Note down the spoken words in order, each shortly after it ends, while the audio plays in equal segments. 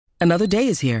Another day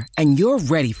is here, and you're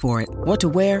ready for it. What to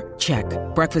wear? Check.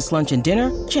 Breakfast, lunch, and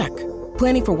dinner? Check.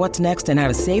 Planning for what's next and how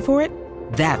to save for it?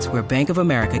 That's where Bank of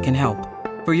America can help.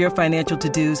 For your financial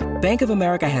to-dos, Bank of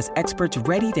America has experts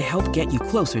ready to help get you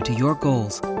closer to your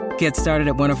goals. Get started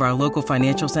at one of our local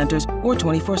financial centers or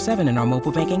 24/7 in our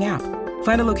mobile banking app.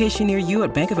 Find a location near you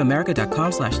at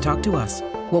bankofamerica.com/talktous.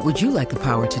 What would you like the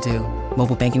power to do?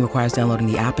 Mobile banking requires downloading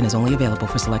the app and is only available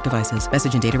for select devices.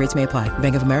 Message and data rates may apply.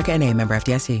 Bank of America N.A., member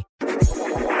FDIC.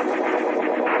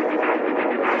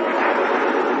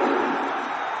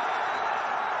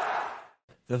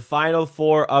 The Final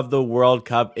Four of the World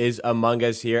Cup is among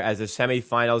us here as the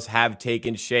semifinals have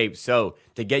taken shape. So,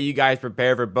 to get you guys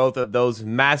prepared for both of those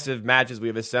massive matches, we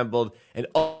have assembled an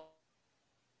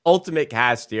ultimate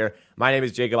cast here. My name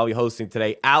is Jacob. I'll be hosting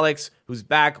today. Alex, who's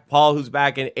back, Paul, who's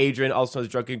back, and Adrian, also known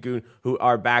as Drunken Goon, who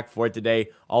are back for today.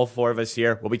 All four of us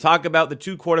here. We'll be talking about the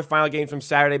two quarterfinal games from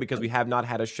Saturday because we have not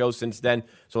had a show since then.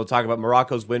 So we'll talk about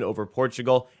Morocco's win over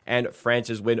Portugal and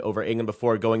France's win over England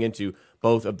before going into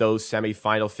both of those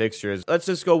semifinal fixtures. Let's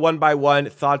just go one by one.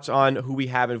 Thoughts on who we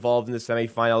have involved in the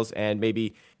semifinals and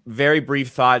maybe very brief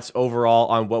thoughts overall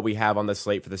on what we have on the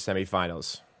slate for the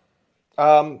semifinals.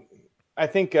 I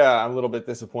think I'm a little bit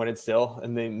disappointed still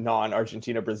in the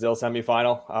non-Argentina-Brazil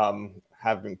semifinal.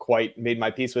 Haven't quite made my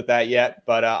peace with that yet,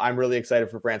 but I'm really excited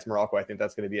for France-Morocco. I think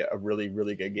that's going to be a really,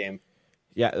 really good game.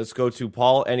 Yeah, let's go to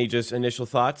Paul. Any just initial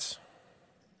thoughts?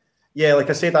 Yeah, like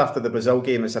I said after the Brazil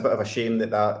game, it's a bit of a shame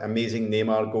that amazing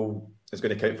Neymar goal is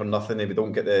going to count for nothing and we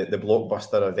don't get the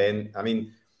blockbuster event. I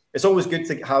mean, it's always good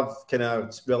to have kind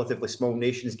of relatively small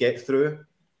nations get through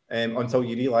until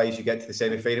you realise you get to the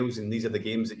semi-finals and these are the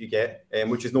games that you get,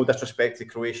 which is no disrespect to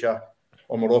Croatia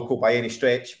or Morocco by any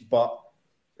stretch, but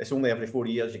it's only every 4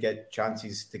 years you get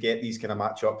chances to get these kind of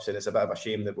matchups, and it's a bit of a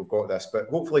shame that we've got this. But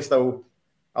hopefully still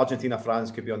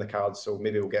Argentina-France could be on the cards, so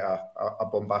maybe we'll get a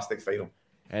bombastic final.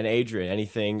 And Adrian,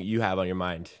 anything you have on your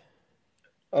mind?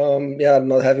 Yeah,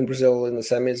 not having Brazil in the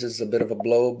semis is a bit of a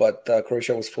blow, but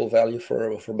Croatia was full value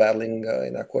for battling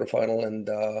in that quarterfinal, and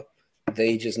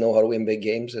they just know how to win big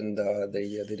games, and they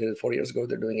did it 4 years ago.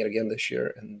 They're doing it again this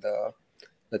year, and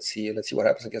let's see what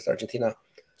happens against Argentina.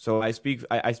 So I speak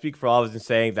for all of us in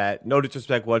saying that no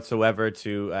disrespect whatsoever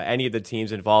to any of the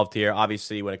teams involved here.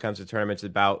 Obviously, when it comes to tournaments, it's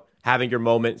about having your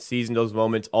moment, seizing those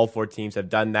moments. All four teams have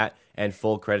done that, and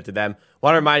full credit to them.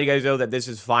 Want to remind you guys, though, that this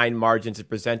is Fine Margins. It's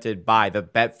presented by the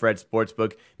Betfred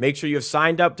Sportsbook. Make sure you have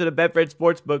signed up to the Betfred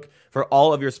Sportsbook for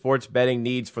all of your sports betting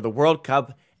needs for the World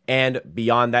Cup and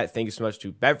beyond that. Thank you so much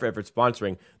to Betfred for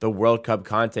sponsoring the World Cup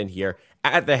content here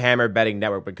at the Hammer Betting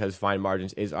Network, because Fine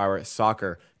Margins is our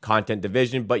soccer content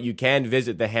division. But you can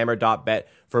visit thehammer.bet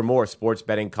for more sports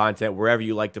betting content wherever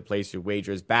you like to place your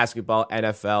wagers, basketball,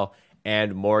 NFL,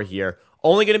 and more here.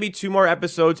 Only going to be 2 more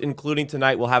episodes, including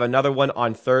tonight. We'll have another one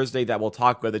on Thursday that will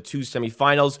talk about the 2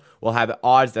 semifinals. We'll have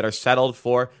odds that are settled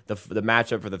for the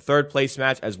matchup for the third place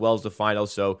match as well as the final.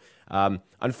 So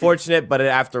unfortunate, but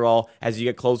after all, as you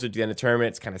get closer to the end of the tournament,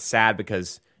 it's kind of sad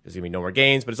because there's going to be no more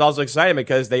games. But it's also exciting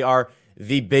because they are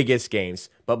the biggest games.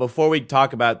 But before we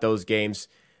talk about those games,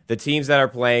 the teams that are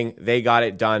playing, they got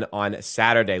it done on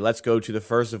Saturday. Let's go to the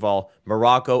first of all,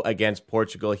 Morocco against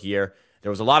Portugal here. There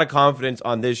was a lot of confidence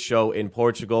on this show in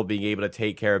Portugal being able to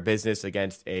take care of business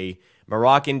against a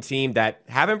Moroccan team that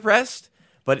have impressed,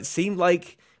 but it seemed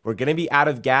like we're going to be out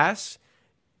of gas.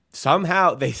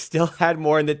 Somehow they still had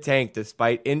more in the tank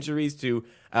despite injuries to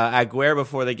Aguero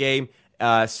before the game,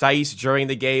 Saiss during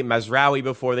the game, Mazraoui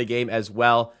before the game as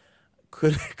well.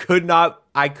 I could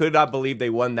not believe they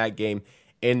won that game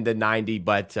in the 90,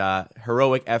 but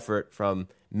heroic effort from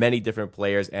many different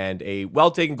players and a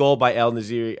well-taken goal by El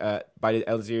Naziri,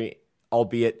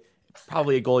 albeit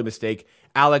probably a goalie mistake.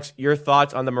 Alex, your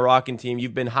thoughts on the Moroccan team?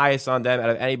 You've been highest on them out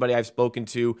of anybody I've spoken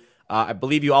to. I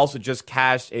believe you also just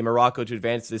cashed a Morocco to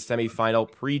advance to the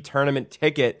semifinal pre-tournament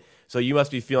ticket, so you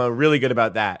must be feeling really good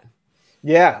about that.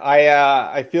 Yeah,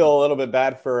 I feel a little bit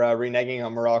bad for reneging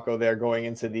on Morocco there going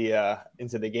into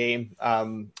the game. I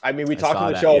mean, we talked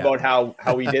on the show about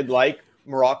how we did like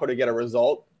Morocco to get a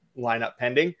result, lineup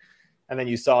pending, and then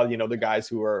you saw the guys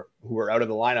who were out of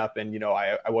the lineup, and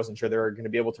I wasn't sure they were going to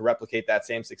be able to replicate that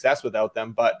same success without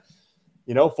them, but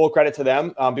full credit to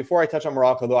them. Before I touch on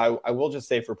Morocco, though, I will just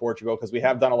say for Portugal, because we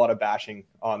have done a lot of bashing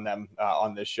on them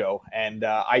on this show. And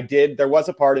there was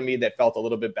a part of me that felt a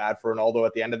little bit bad for Ronaldo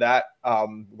at the end of that,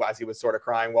 as he was sort of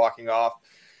crying, walking off.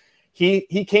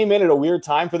 He came in at a weird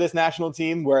time for this national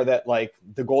team where that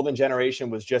the golden generation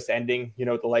was just ending,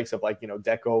 the likes of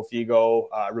Deco, Figo,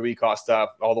 Rui Costa,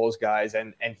 all those guys.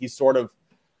 And he sort of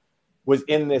was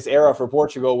in this era for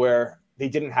Portugal where they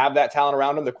didn't have that talent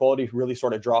around him. The quality really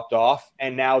sort of dropped off.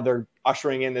 And now they're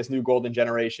ushering in this new golden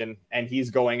generation, and he's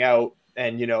going out,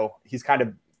 and, he's kind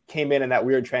of came in that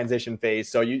weird transition phase.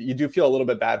 So you do feel a little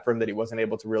bit bad for him that he wasn't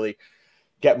able to really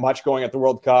get much going at the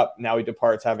World Cup. Now he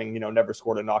departs having, never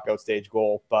scored a knockout stage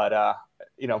goal, but,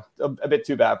 a bit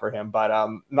too bad for him. But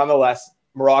nonetheless,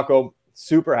 Morocco,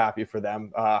 super happy for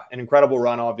them. An incredible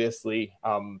run, obviously.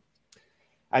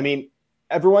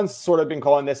 Everyone's sort of been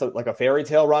calling this like a fairy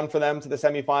tale run for them to the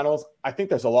semifinals. I think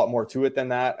there's a lot more to it than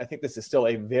that. I think this is still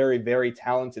a very, very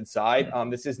talented side.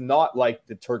 This is not like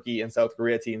the Turkey and South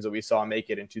Korea teams that we saw make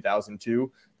it in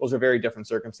 2002. Those are very different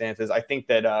circumstances. I think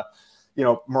that,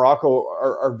 Morocco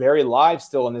are very live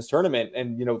still in this tournament.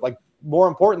 And, more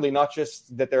importantly, not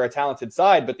just that they're a talented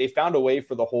side, but they found a way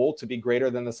for the whole to be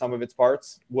greater than the sum of its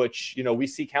parts, which, we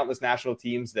see countless national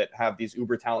teams that have these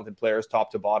uber talented players top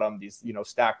to bottom, these,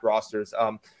 stacked rosters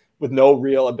with no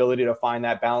real ability to find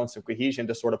that balance of cohesion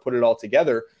to sort of put it all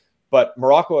together. But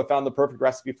Morocco have found the perfect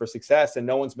recipe for success, and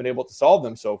no one's been able to solve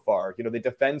them so far. They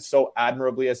defend so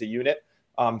admirably as a unit.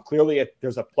 Clearly,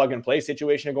 there's a plug-and-play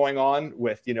situation going on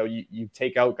with, you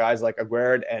take out guys like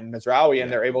Aguerd and Mezraoui,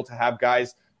 and they're able to have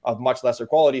guys of much lesser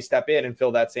quality step in and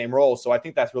fill that same role. So I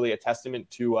think that's really a testament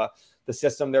to the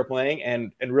system they're playing.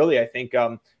 And really, I think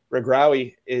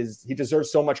Regraoui he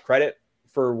deserves so much credit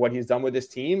for what he's done with this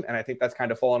team. And I think that's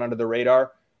kind of fallen under the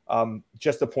radar.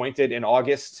 Just appointed in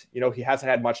August, he hasn't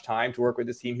had much time to work with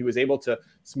this team. He was able to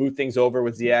smooth things over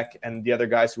with Ziyech and the other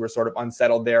guys who were sort of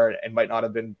unsettled there and might not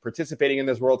have been participating in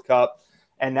this World Cup.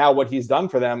 And now what he's done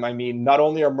for them, not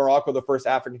only are Morocco the first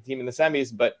African team in the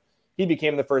semis, but he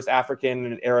became the first African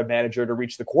and Arab manager to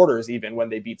reach the quarters, even when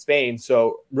they beat Spain.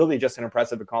 So really just an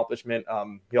impressive accomplishment.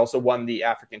 He also won the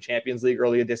African Champions League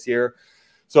earlier this year.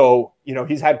 So,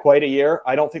 he's had quite a year.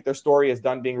 I don't think their story is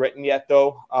done being written yet,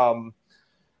 though.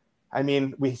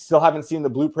 We still haven't seen the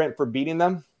blueprint for beating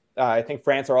them. I think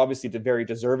France are obviously very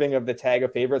deserving of the tag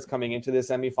of favorites coming into the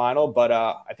semifinal, but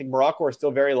I think Morocco are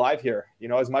still very live here.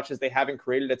 As much as they haven't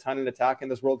created a ton of attack in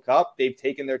this World Cup, they've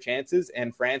taken their chances,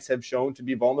 and France have shown to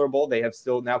be vulnerable. They have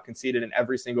still now conceded in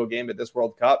every single game at this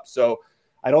World Cup. So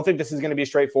I don't think this is going to be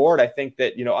straightforward. I think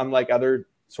that, unlike other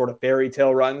sort of fairy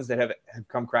tale runs that have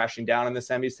come crashing down in the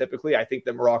semis typically, I think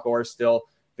that Morocco are still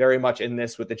very much in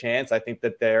this with a chance. I think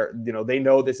that they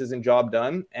know this isn't job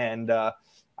done, and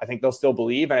I think they'll still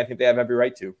believe, and I think they have every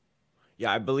right to.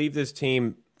 Yeah, I believe this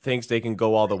team thinks they can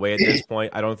go all the way at this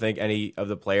point. I don't think any of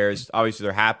the players, obviously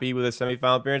they're happy with a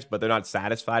semifinal appearance, but they're not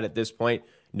satisfied at this point,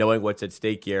 knowing what's at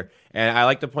stake here. And I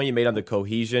like the point you made on the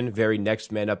cohesion, very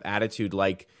next man up attitude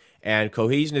and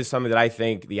cohesion is something that I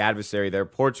think the adversary there,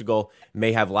 Portugal,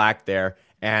 may have lacked there.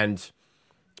 And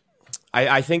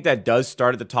I think that does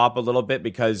start at the top a little bit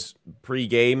because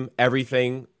pre-game,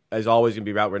 everything is always going to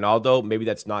be about Ronaldo. Maybe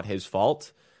that's not his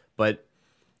fault, but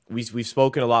we've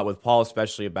spoken a lot with Paul,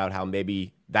 especially about how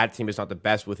maybe that team is not the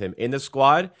best with him in the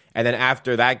squad. And then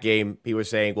after that game, people were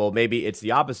saying, well, maybe it's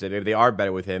the opposite. Maybe they are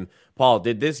better with him. Paul,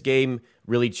 did this game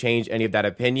really change any of that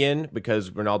opinion?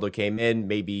 Because Ronaldo came in,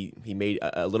 maybe he made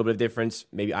a little bit of difference.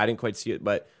 Maybe I didn't quite see it,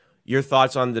 but your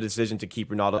thoughts on the decision to keep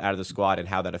Ronaldo out of the squad and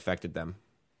how that affected them?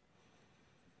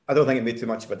 I don't think it made too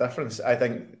much of a difference. I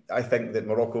think that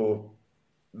Morocco,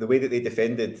 the way that they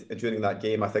defended during that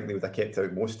game, I think they would have kept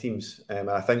out most teams.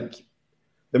 I think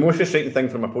the most frustrating thing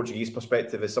from a Portuguese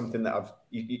perspective is something that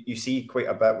you see quite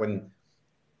a bit when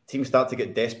teams start to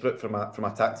get desperate from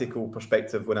a tactical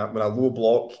perspective. When a low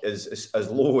block is as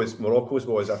low as Morocco's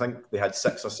was, I think they had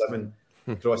 6 or 7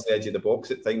 across the edge of the box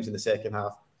at times in the second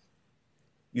half.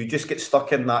 You just get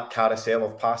stuck in that carousel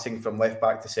of passing from left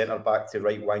back to centre back to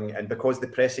right wing, and because the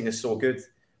pressing is so good,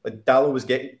 like Dalot was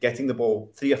getting the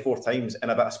ball 3 or 4 times in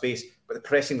a bit of space, but the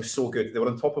pressing was so good. They were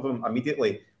on top of him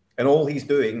immediately, and all he's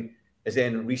doing is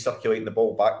then recirculating the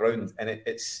ball back round, and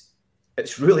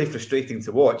it's really frustrating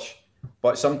to watch.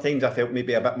 But sometimes I felt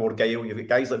maybe a bit more guile. You've got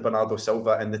guys like Bernardo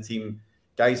Silva in the team,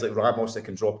 guys like Ramos that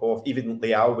can drop off, even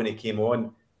Leao when he came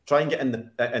on. Try and get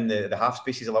in the half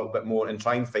spaces a little bit more and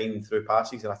try and find through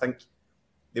passes. And I think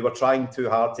they were trying too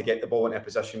hard to get the ball into a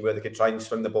position where they could try and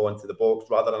swing the ball into the box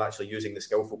rather than actually using the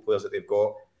skillful players that they've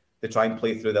got to try and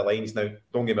play through the lines. Now,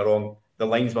 don't get me wrong, the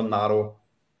lines were narrow.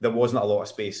 There wasn't a lot of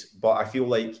space, but I feel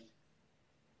like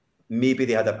maybe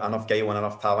they had enough guile and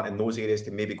enough talent in those areas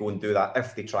to maybe go and do that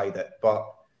if they tried it. But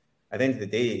at the end of the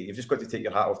day, you've just got to take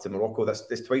your hat off to Morocco.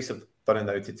 This twice have done it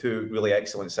now to 2 really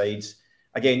excellent sides.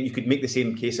 Again, you could make the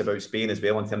same case about Spain as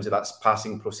well in terms of that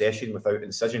passing procession without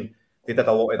incision. They did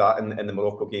a lot of that in the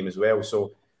Morocco game as well.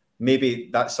 So maybe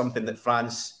that's something that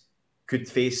France could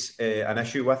face an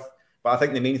issue with. But I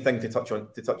think the main thing to touch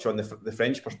on the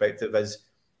French perspective is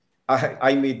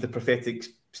I made the prophetic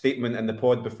statement in the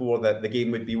pod before that the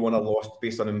game would be won or lost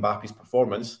based on Mbappe's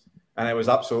performance, and I was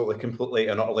absolutely, completely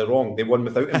and utterly wrong. They won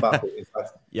without Mbappe. In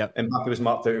fact, Mbappe was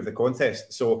marked out of the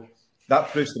contest. So that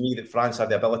proves to me that France had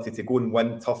the ability to go and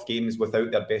win tough games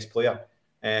without their best player.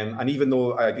 And even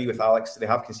though I agree with Alex, they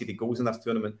have conceded goals in this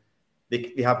tournament,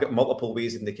 they have got multiple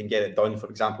ways that they can get it done. For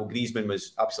example, Griezmann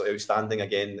was absolutely outstanding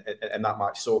again in that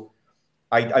match. So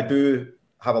I do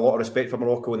have a lot of respect for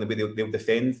Morocco and the way they'll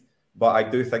defend, but I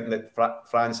do think that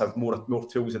France have more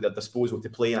tools at their disposal to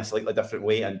play in a slightly different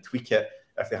way and tweak it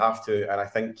if they have to. And I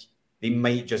think they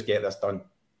might just get this done.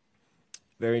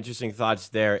 Very interesting thoughts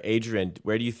there. Adrian,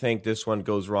 where do you think this one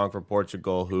goes wrong for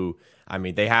Portugal, who, I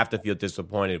mean, they have to feel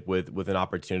disappointed with an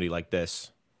opportunity like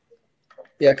this?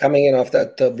 Yeah, coming in off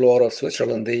that blowout of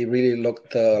Switzerland, they really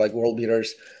looked like world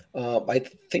beaters. I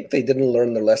think they didn't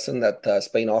learn the lesson that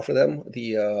Spain offered them.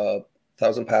 The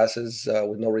 1,000 passes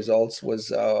with no results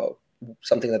was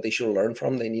something that they should learn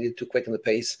from. They needed to quicken the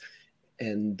pace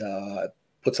and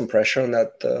put some pressure on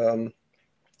that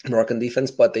Moroccan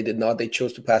defense, but they did not. They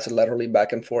chose to pass it laterally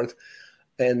back and forth.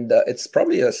 And it's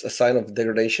probably a sign of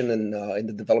degradation in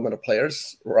the development of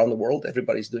players around the world.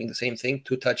 Everybody's doing the same thing,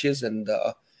 2 touches and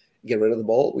get rid of the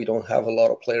ball. We don't have a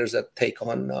lot of players that take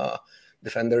on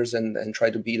defenders and try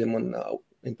to beat them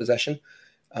in possession.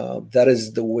 That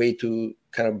is the way to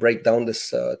kind of break down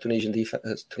this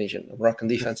Moroccan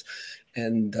defense.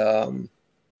 And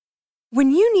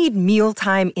when you need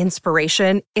mealtime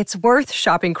inspiration, it's worth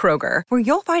shopping Kroger, where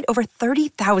you'll find over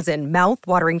 30,000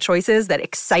 mouth-watering choices that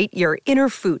excite your inner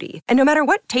foodie. And no matter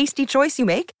what tasty choice you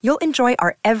make, you'll enjoy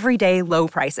our everyday low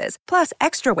prices, plus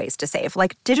extra ways to save,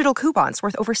 like digital coupons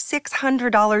worth over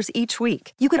 $600 each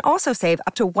week. You can also save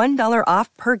up to $1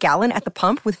 off per gallon at the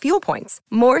pump with fuel points.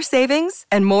 More savings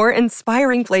and more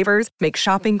inspiring flavors make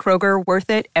shopping Kroger worth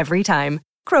it every time.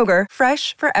 Kroger,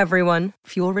 fresh for everyone.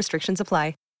 Fuel restrictions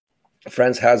apply.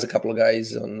 France has a couple of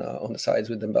guys on the sides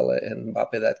with Dembele and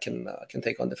Mbappe that can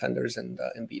take on defenders and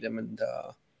beat them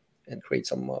and create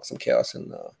some chaos.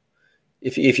 And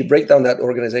if you break down that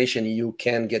organization, you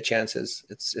can get chances.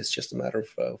 It's just a matter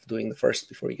of doing the first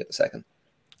before you get the second.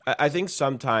 I think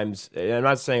sometimes, and I'm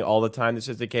not saying all the time this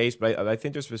is the case, but I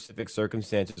think there's specific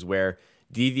circumstances where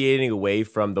deviating away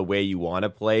from the way you want to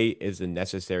play is a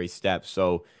necessary step.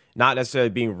 So not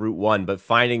necessarily being route one, but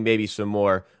finding maybe some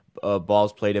more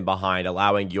balls played in behind,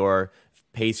 allowing your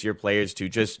pacier players to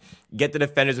just get the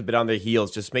defenders a bit on their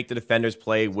heels, just make the defenders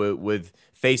play with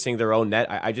facing their own net.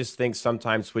 I just think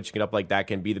sometimes switching it up like that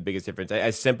can be the biggest difference.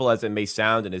 As simple as it may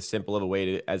sound and as simple of a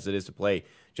way as it is to play,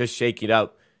 just shaking it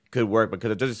up could work,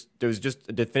 because there was just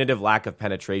a definitive lack of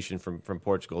penetration from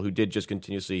Portugal, who did just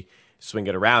continuously swing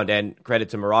it around. And credit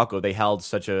to Morocco, they held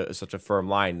such a firm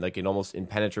line, like an almost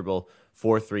impenetrable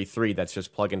 4-3-3 that's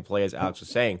just plug and play, as Alex was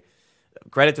saying.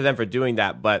 Credit to them for doing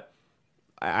that, but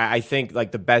I think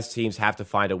like the best teams have to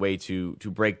find a way to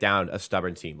break down a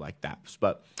stubborn team like that.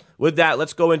 But with that,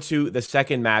 let's go into the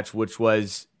second match, which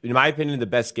was, in my opinion, the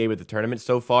best game of the tournament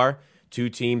so far. 2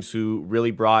 teams who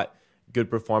really brought good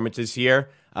performances here.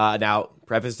 Now,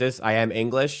 preface this, I am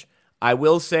English. I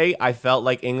will say I felt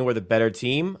like England were the better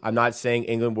team. I'm not saying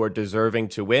England were deserving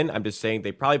to win. I'm just saying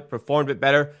they probably performed a bit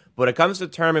better. But when it comes to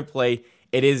tournament play,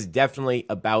 it is definitely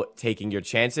about taking your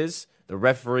chances. The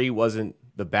referee wasn't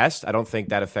the best. I don't think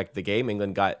that affected the game.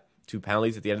 England got 2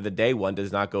 penalties at the end of the day. 1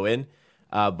 does not go in.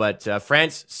 But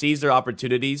France seized their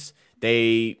opportunities.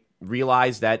 They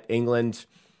realized that England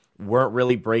weren't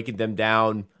really breaking them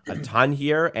down a ton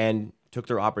here and took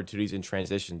their opportunities in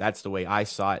transition. That's the way I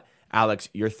saw it. Alex,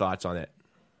 your thoughts on it?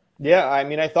 Yeah, I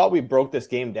mean, I thought we broke this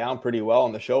game down pretty well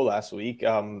on the show last week.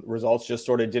 Results just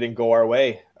sort of didn't go our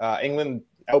way. England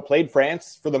outplayed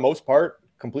France for the most part.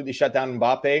 Completely shut down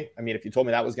Mbappe. I mean, if you told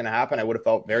me that was going to happen, I would have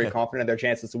felt very confident in their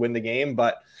chances to win the game.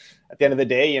 But at the end of the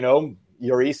day,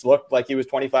 Lloris looked like he was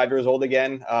 25 years old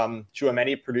again.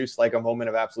 Tchouaméni produced like a moment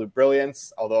of absolute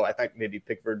brilliance, although I think maybe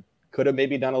Pickford could have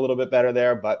maybe done a little bit better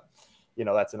there. But,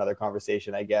 that's another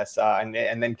conversation, I guess. And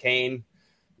then Kane,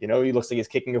 he looks like he's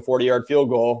kicking a 40-yard field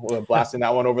goal, blasting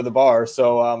that one over the bar.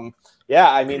 So,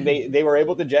 I mean, they were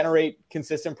able to generate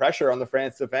consistent pressure on the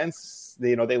France defense.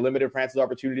 They limited France's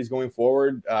opportunities going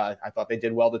forward. I thought they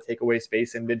did well to take away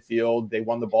space in midfield. They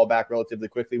won the ball back relatively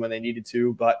quickly when they needed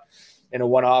to, but in a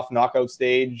one-off knockout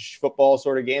stage football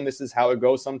sort of game, this is how it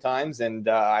goes sometimes. And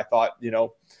I thought,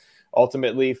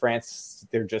 ultimately France,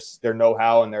 their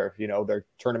know-how and their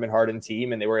tournament hardened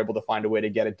team, and they were able to find a way to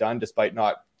get it done despite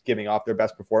not giving off their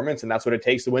best performance. And that's what it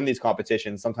takes to win these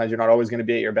competitions. Sometimes you're not always going to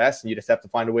be at your best, and you just have to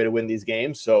find a way to win these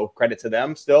games. So credit to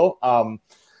them still.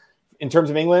 In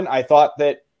terms of England, I thought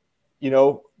that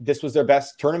this was their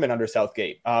best tournament under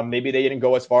Southgate. Maybe they didn't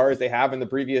go as far as they have in the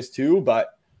previous two,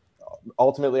 but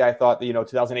ultimately I thought that,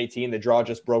 2018, the draw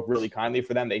just broke really kindly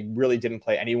for them. They really didn't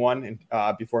play anyone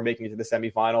before making it to the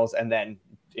semifinals. And then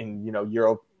in,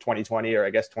 Euro 2020, or I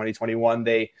guess 2021,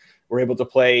 they were able to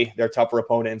play their tougher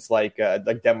opponents like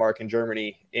Denmark and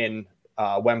Germany in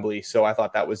Wembley. So I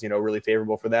thought that was, really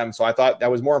favorable for them. So I thought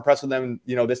that was more impressive with them,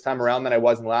 this time around than I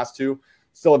was in the last two.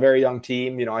 Still a very young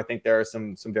team. I think there are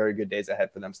some very good days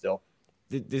ahead for them still.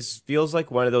 This feels like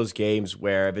one of those games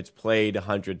where if it's played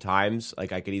 100 times,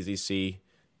 like I could easily see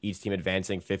each team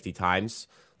advancing 50 times.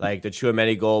 Like the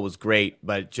Tchouaméni goal was great,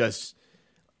 but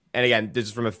and again, this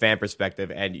is from a fan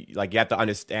perspective, and you have to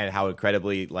understand how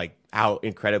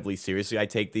incredibly seriously I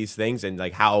take these things, and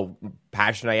how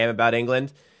passionate I am about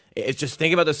England. It's just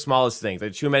think about the smallest things. The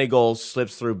Tchouaméni goal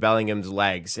slips through Bellingham's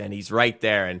legs, and he's right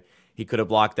there, and he could have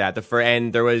blocked that.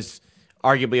 And there was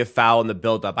arguably a foul in the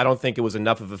build-up. I don't think it was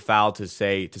enough of a foul to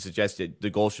suggest that the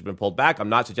goal should have been pulled back. I'm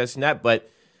not suggesting that, but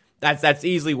that's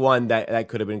easily one that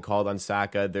could have been called on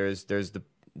Saka. There's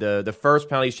the first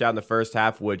penalty shot in the first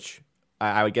half, which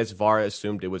I would guess VAR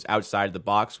assumed it was outside of the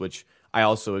box, which I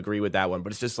also agree with that one.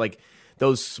 But it's just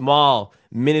those small,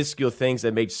 minuscule things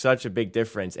that make such a big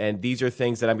difference. And these are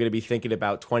things that I'm going to be thinking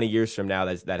about 20 years from now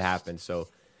that happened. So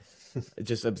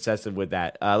just obsessive with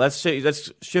that. Let's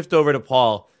shift over to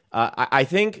Paul. I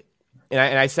think,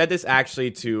 and I said this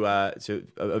actually to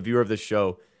a viewer of the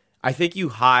show, I think you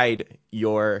hide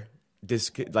your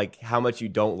how much you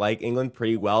don't like England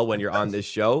pretty well when you're on this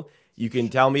show. You can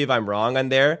tell me if I'm wrong on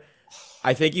there.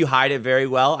 I think you hide it very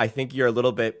well. I think you're a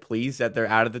little bit pleased that they're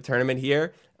out of the tournament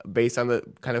here based on the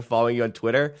kind of following you on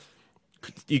Twitter.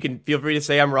 You can feel free to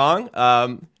say I'm wrong,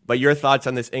 but your thoughts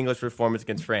on this English performance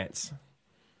against France?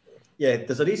 Yeah,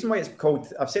 there's a reason why it's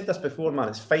called, I've said this before, man,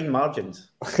 it's fine margins.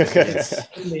 It's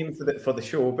a name for the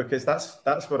show because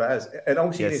that's what it is. In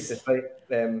all seriousness,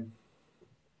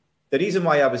 the reason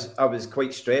why I was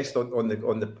quite stressed on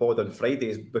the pod on Friday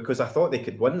is because I thought they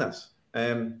could win this.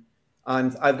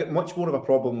 And I've got much more of a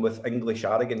problem with English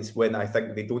arrogance when I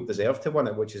think they don't deserve to win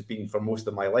it, which has been for most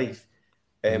of my life.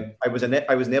 I was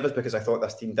nervous because I thought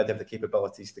this team did have the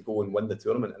capabilities to go and win the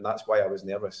tournament, and that's why I was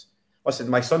nervous.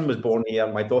 Listen, my son was born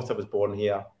here, my daughter was born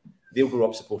here. They'll grow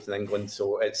up supporting England,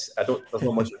 so there's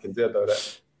not much I can do about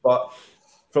it. But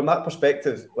from that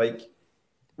perspective,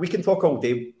 we can talk all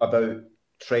day about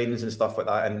trends and stuff like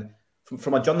that, and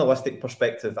from a journalistic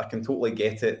perspective, I can totally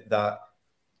get it that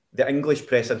the English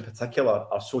press in particular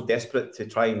are so desperate to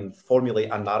try and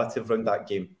formulate a narrative around that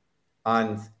game.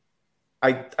 And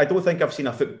I don't think I've seen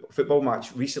a football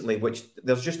match recently which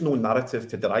there's just no narrative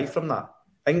to derive from that.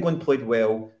 England played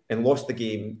well and lost the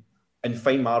game in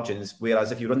fine margins,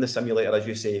 whereas if you run the simulator, as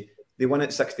you say, they won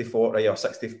it 60-40 or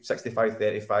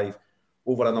 65-35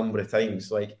 over a number of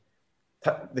times.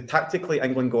 Tactically,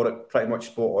 England got it pretty much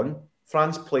spot on.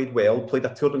 France played well, played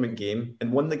a tournament game,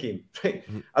 and won the game. Right?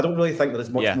 I don't really think there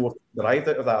is much more derived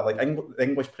out of that. The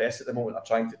English press at the moment are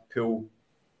trying to pull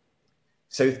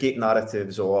Southgate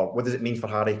narratives, or what does it mean for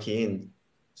Harry Kane?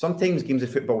 Sometimes games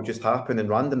of football just happen, and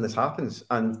randomness happens.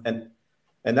 And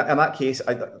in that case,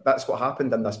 that's what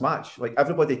happened in this match.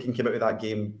 Everybody can come out of that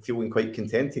game feeling quite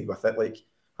contented with it.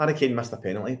 Harry Kane missed a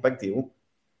penalty, big deal.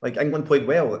 England played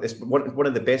well. It's one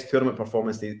of the best tournament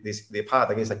performances they've had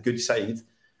against a good side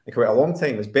in quite a long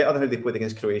time. It's better than how they played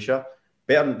against Croatia,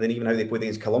 better than even how they played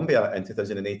against Colombia in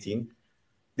 2018.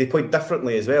 They played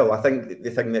differently as well. I think the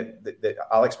thing that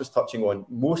Alex was touching on,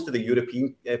 most of the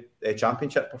European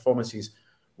Championship performances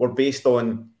were based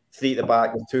on three at the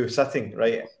back with two sitting,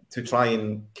 right, to try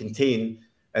and contain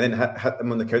and then hit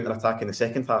them on the counter-attack in the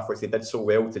second half, which they did so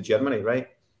well to Germany, right?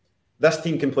 This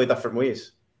team can play different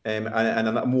ways and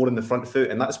more in the front foot,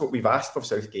 and that's what we've asked of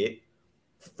Southgate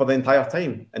for the entire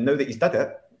time. And now that he's did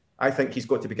it, I think he's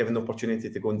got to be given the opportunity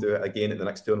to go and do it again at the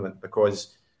next tournament,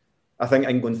 because I think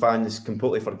England fans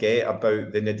completely forget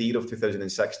about the nadir of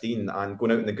 2016 and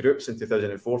going out in the groups in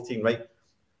 2014, right?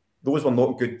 Those were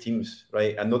not good teams,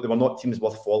 right? And they were not teams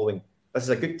worth following. This is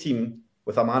a good team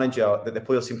with a manager that the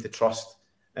players seem to trust.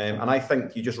 And I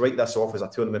think you just write this off as a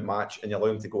tournament match and you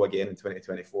allow him to go again in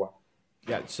 2024.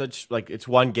 Yeah, it's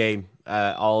one game.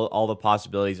 All the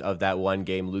possibilities of that one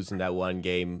game, losing that one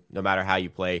game, no matter how you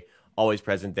play, always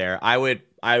present there. I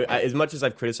as much as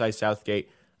I've criticized Southgate,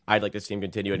 I'd like to see him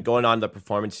continue. And going on the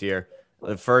performance here,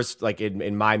 the first,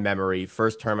 in my memory,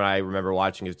 first tournament I remember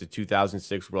watching is the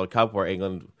 2006 World Cup, where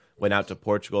England went out to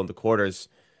Portugal in the quarters.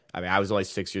 I mean, I was only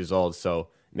 6 years old, so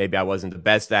maybe I wasn't the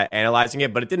best at analyzing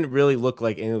it, but it didn't really look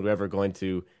like England were ever going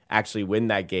to actually win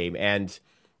that game. And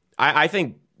I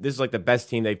think this is the best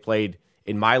team they've played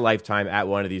in my lifetime at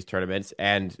one of these tournaments,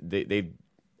 and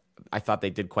I thought they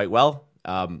did quite well.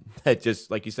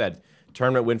 Just like you said,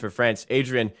 tournament win for France.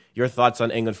 Adrian, your thoughts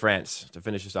on England-France to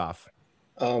finish us off?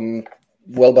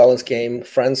 Well-balanced game.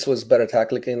 France was better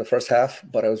tactically in the first half,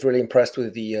 but I was really impressed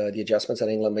with the adjustments that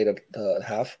England made at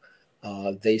half.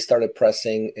 They started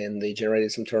pressing and they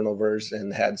generated some turnovers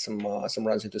and had some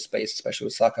runs into space, especially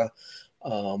with Saka.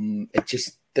 It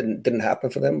just didn't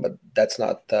happen for them, but that's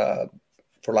not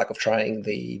for lack of trying.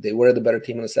 They were the better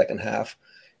team in the second half,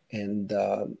 and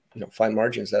fine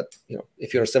margins. That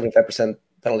if you're a 75%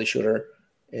 penalty shooter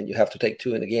and you have to take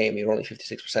 2 in a game, you're only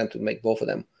 56% to make both of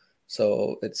them.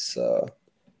 So it's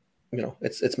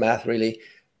math really.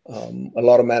 A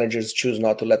lot of managers choose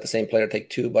not to let the same player take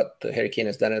 2, but Harry Kane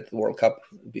has done it at the World Cup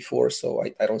before, so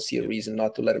I don't see a reason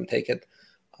not to let him take it.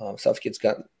 Southgate's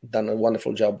done a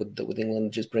wonderful job with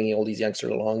England, just bringing all these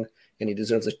youngsters along, and he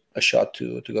deserves a shot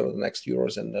to go to the next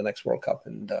Euros and the next World Cup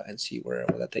and see where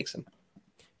that takes him.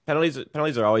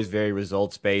 Penalties are always very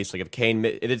results based. Like if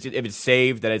it's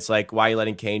saved, then it's like, why are you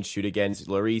letting Kane shoot against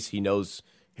Lloris? He knows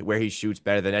where he shoots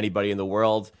better than anybody in the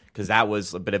world, because that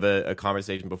was a bit of a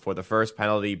conversation before the first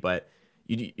penalty. But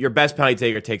your best penalty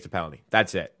taker takes the penalty.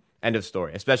 That's it. End of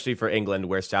story. Especially for England,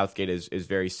 where Southgate is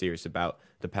very serious about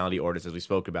the penalty orders, as we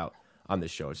spoke about on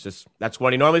this show. It's just that's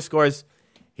what he normally scores.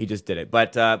 He just did it.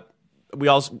 But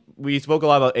we spoke a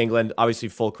lot about England. Obviously,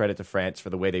 full credit to France for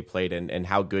the way they played and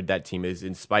how good that team is,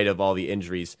 in spite of all the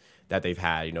injuries that they've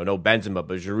had. No Benzema,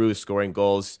 but Giroud scoring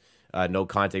goals. No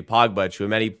Conte, Pogba.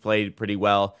 Tchouameni played pretty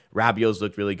well. Rabiot's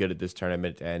looked really good at this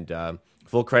tournament, and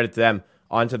full credit to them.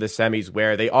 On to the semis,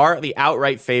 where they are the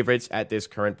outright favorites at this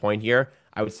current point here.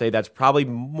 I would say that's probably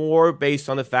more based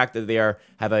on the fact that they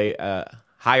have a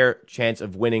higher chance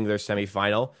of winning their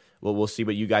semifinal. Well, we'll see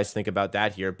what you guys think about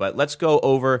that here. But let's go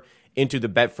over into the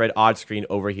Betfred odds screen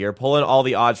over here, pulling all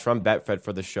the odds from Betfred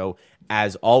for the show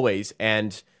as always,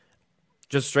 and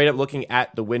just straight up looking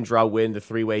at the win, draw, win, the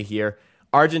three-way here.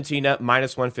 Argentina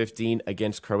minus 115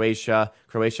 against Croatia.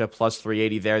 Croatia plus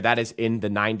 380 there. That is in the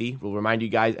 90. We'll remind you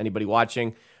guys, anybody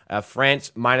watching,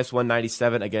 France minus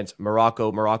 197 against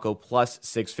Morocco. Morocco plus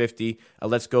 650.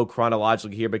 Let's go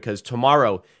chronologically here because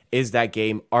tomorrow is that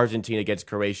game, Argentina against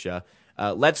Croatia.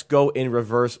 Let's go in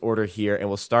reverse order here, and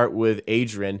we'll start with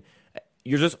Adrian.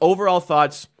 Your just overall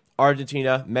thoughts,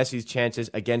 Argentina, Messi's chances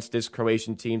against this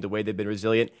Croatian team, the way they've been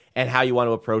resilient, and how you want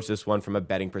to approach this one from a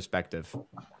betting perspective.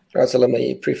 All right, so let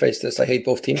me preface this. I hate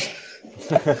both teams,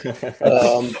 but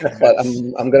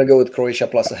I'm going to go with Croatia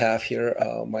plus a half here,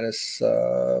 minus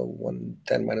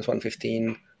 110, minus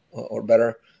 115 or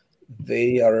better.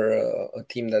 They are a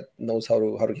team that knows how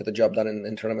to get the job done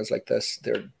in tournaments like this.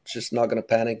 They're just not going to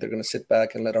panic. They're going to sit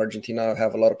back and let Argentina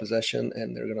have a lot of possession,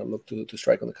 and they're going to look to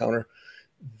strike on the counter.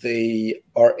 They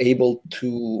are able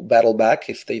to battle back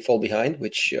if they fall behind,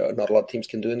 which not a lot of teams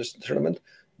can do in this tournament.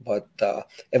 But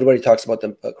everybody talks about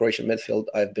the Croatian midfield.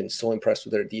 I've been so impressed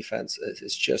with their defense.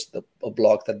 It's just a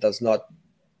block that does not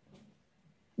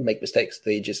make mistakes.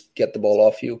 They just get the ball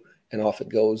off you, and off it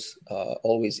goes.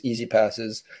 Always easy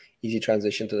passes, easy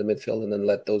transition to the midfield, and then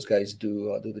let those guys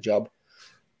do the job.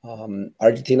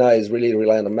 Argentina is really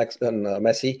relying on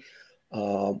Messi.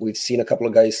 We've seen a couple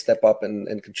of guys step up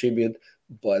and contribute,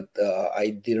 but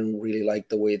I didn't really like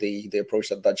the way they approached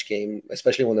that Dutch game,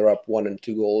 especially when they're up 1 and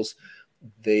 2 goals.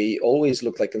 They always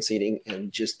looked like conceding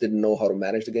and just didn't know how to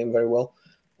manage the game very well.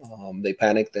 They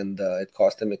panicked, and it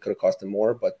cost them. It could have cost them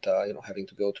more, but having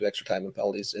to go to extra time and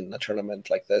penalties in a tournament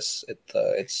like this, it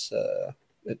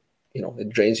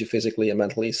drains you physically and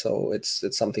mentally. So it's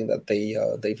something that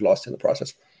they've lost in the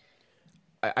process.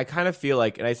 I kind of feel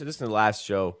like, and I said this in the last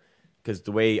show, because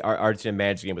the way our Argentina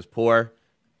managed the game was poor.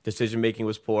 Decision-making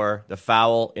was poor. The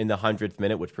foul in the 100th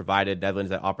minute, which provided Netherlands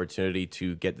that opportunity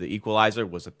to get the equalizer,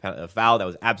 was a foul that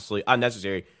was absolutely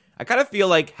unnecessary. I kind of feel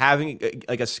like having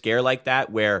like a scare like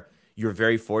that where you're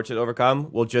very fortunate to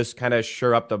overcome will just kind of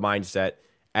shore up the mindset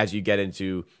as you get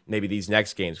into maybe these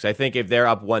next games. Because I think if they're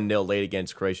up 1-0 late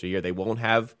against Croatia here, they won't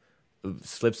have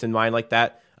slips in mind like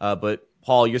that. But,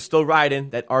 Paul, you're still riding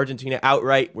that Argentina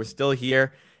outright. We're still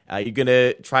here. You're going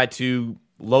to try to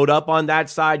load up on that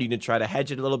side? You can try to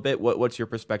hedge it a little bit. What's your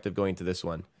perspective going to this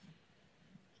one?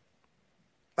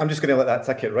 I'm just going to let that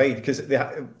ticket ride because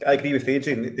I agree with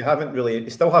Adrian. They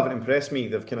still haven't impressed me.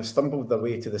 They've kind of stumbled their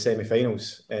way to the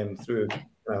semi-finals through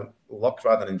luck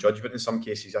rather than judgment in some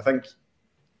cases. I think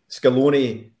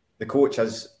Scaloni, the coach,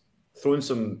 has thrown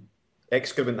some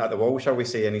excrement at the wall, shall we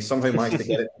say, and he's somehow managed to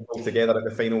get it all together at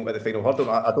the final hurdle.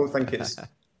 I don't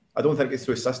think it's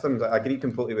through systems. I agree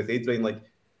completely with Adrian. Like,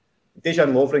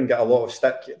 Dejan Lovren got a lot of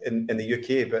stick in the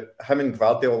UK, but him and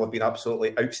Gvardiol have been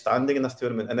absolutely outstanding in this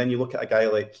tournament. And then you look at a guy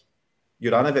like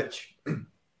Juranovic,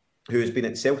 who has been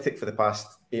at Celtic for the past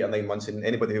 8 or 9 months, and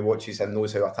anybody who watches him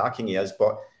knows how attacking he is,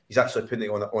 but he's actually putting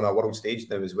it on a world stage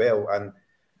now as well.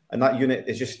 And that unit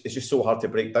is just so hard to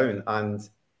break down. And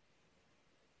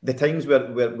the times where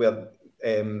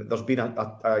there's been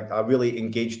a really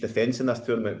engaged defence in this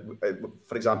tournament,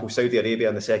 for example, Saudi Arabia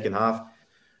in the second half,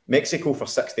 Mexico for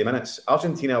 60 minutes.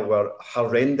 Argentina were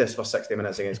horrendous for 60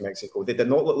 minutes against Mexico. They did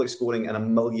not look like scoring in a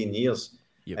million years.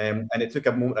 Yep. And it took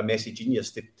a moment of Messi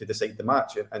genius to decide the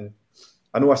match. And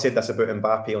I know I said this about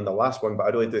Mbappe on the last one, but I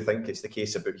really do think it's the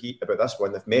case about this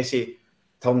one. If Messi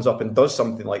turns up and does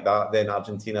something like that, then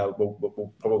Argentina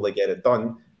will probably get it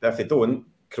done. But if they don't,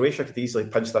 Croatia could easily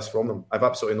pinch this from them. I've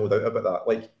absolutely no doubt about that.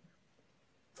 Like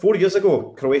 4 years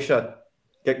ago, Croatia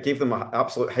gave them an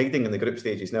absolute hiding in the group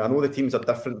stages. Now, I know the teams are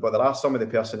different, but there are some of the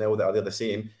personnel that are the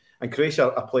same. And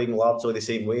Croatia are playing largely the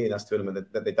same way in this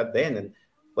tournament that they did then. And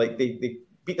like they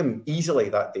beat them easily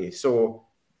that day. So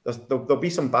there'll be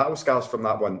some battle scars from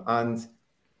that one. And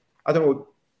I don't know,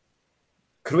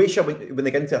 Croatia, when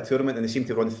they get into a tournament and they seem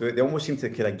to run through it, they almost seem to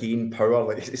kind of gain power.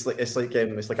 Like it's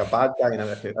like a bad guy in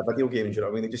a video game. Do you know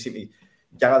what I mean? They just seem to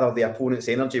gather the opponent's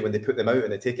energy when they put them out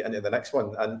and they take it into the next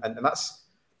one. And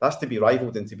that's to be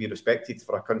rivaled and to be respected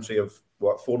for a country of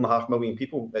 4.5 million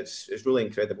people. It's really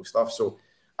incredible stuff. So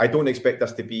I don't expect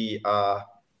this to be a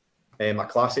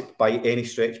classic by any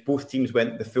stretch. Both teams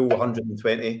went the full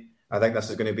 120. I think this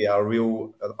is going to be a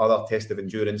real other test of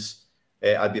endurance.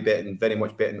 I'd be very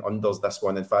much betting unders this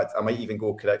one. In fact, I might even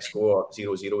go correct score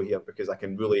 0-0 here because I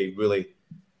can really, really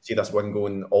see this one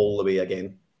going all the way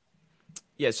again.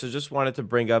 Yeah, so just wanted to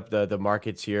bring up the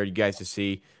markets here, you guys to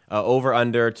see. Over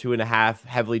under 2.5,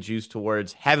 heavily juiced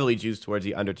towards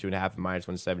the under 2.5 minus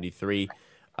 173.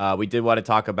 We did want to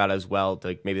talk about as well,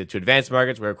 like maybe the two advanced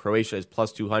markets where Croatia is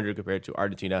plus 200 compared to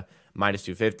Argentina minus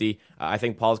 250. I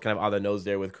think Paul's kind of on the nose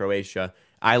there with Croatia.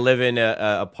 I live in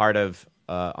a part of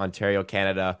Ontario,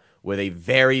 Canada, with a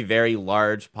very, very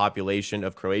large population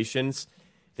of Croatians.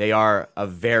 They are a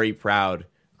very proud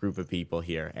group of people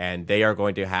here, and they are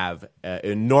going to have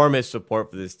enormous support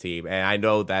for this team. And I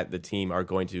know that the team are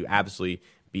going to absolutely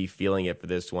be feeling it for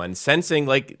this one. Sensing,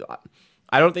 like,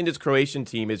 I don't think this Croatian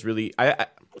team is really, I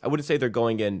wouldn't say they're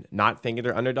going in not thinking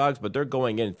they're underdogs, but they're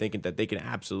going in thinking that they can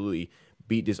absolutely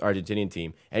beat this Argentinian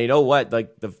team. And you know what?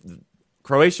 Like, the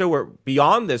Croatia were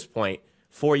beyond this point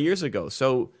 4 years ago.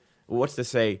 So what's to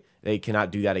say they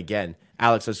cannot do that again?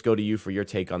 Alex, let's go to you for your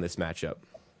take on this matchup.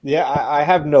 Yeah, I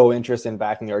have no interest in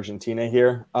backing Argentina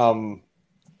here.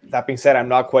 That being said, I'm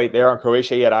not quite there on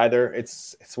Croatia yet either.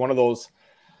 It's one of those.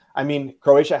 I mean,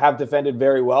 Croatia have defended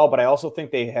very well, but I also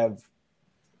think they have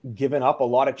given up a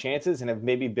lot of chances and have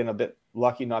maybe been a bit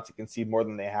lucky not to concede more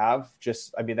than they have.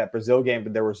 Just, I mean, that Brazil game,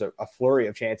 but there was a flurry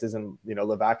of chances, and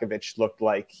Livakovic looked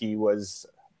like he was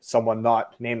someone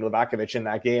not named Livakovic in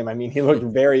that game. I mean, he looked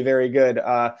very, very good.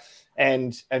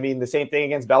 And I mean, the same thing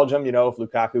against Belgium, if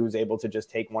Lukaku was able to just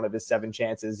take one of his 7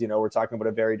 chances, we're talking about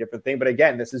a very different thing. But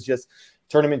again, this is just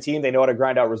tournament team. They know how to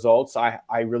grind out results. I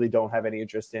really don't have any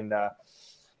interest in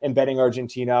betting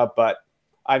Argentina, but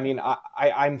I mean,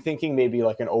 I'm thinking maybe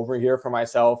like an over here for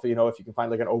myself, if you can find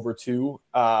like an over 2,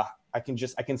 I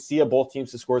can see a both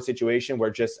teams to score situation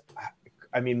where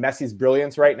Messi's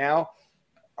brilliance right now.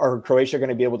 Are Croatia going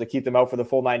to be able to keep them out for the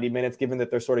full 90 minutes, given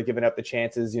that they're sort of giving up the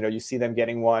chances? You see them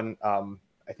getting one.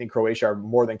 I think Croatia are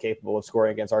more than capable of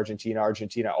scoring against Argentina.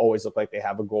 Argentina always look like they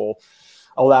have a goal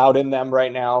allowed in them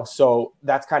right now. So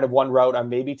that's kind of one route I'm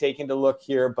maybe taking to look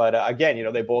here. But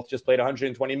again, they both just played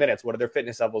 120 minutes. What are their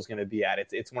fitness levels going to be at?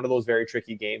 It's one of those very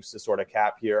tricky games to sort of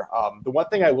cap here. The one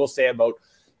thing I will say about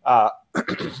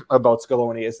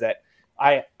Scaloni is that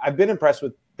I've been impressed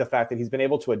with the fact that he's been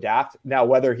able to adapt. Now,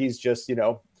 whether he's just,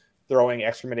 throwing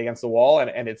excrement against the wall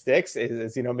and it sticks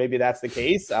is maybe that's the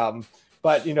case.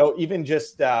 But, even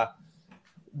just, I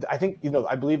think,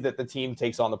 I believe that the team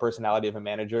takes on the personality of a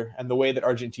manager, and the way that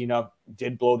Argentina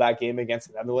did blow that game against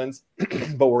the Netherlands,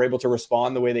 but were able to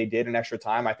respond the way they did in extra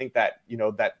time. I think that,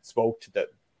 that spoke to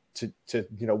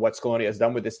what Scaloni has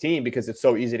done with this team, because it's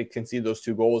so easy to concede those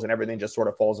 2 goals and everything just sort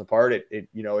of falls apart.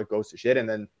 It goes to shit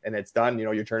and it's done,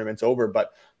 your tournament's over.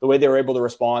 But the way they were able to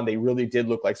respond, they really did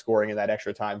look like scoring in that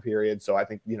extra time period. So I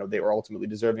think, they were ultimately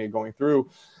deserving of going through.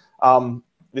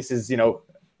 This is,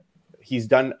 he's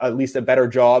done at least a better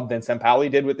job than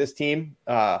Sampaoli did with this team.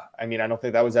 I don't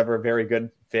think that was ever a very good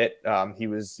fit. He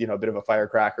was, a bit of a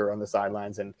firecracker on the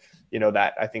sidelines, and,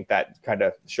 that I think that kind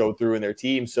of showed through in their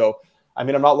team. So, I'm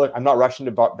not rushing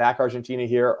to back Argentina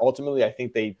here. Ultimately, I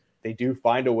think they they do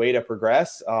find a way to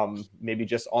progress, maybe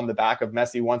just on the back of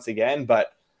Messi once again.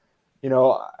 But,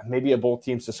 maybe a both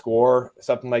teams to score,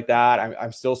 something like that.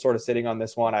 I'm still sort of sitting on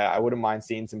this one. I wouldn't mind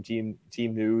seeing some team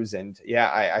news. And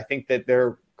yeah, I think that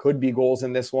there could be goals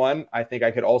in this one. I think I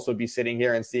could also be sitting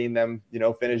here and seeing them,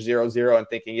 finish 0-0 and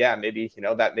thinking, yeah, maybe,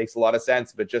 that makes a lot of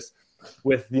sense. But just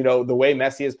with, the way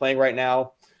Messi is playing right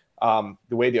now,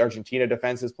 the way the Argentina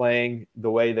defense is playing, the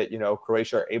way that,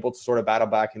 Croatia are able to sort of battle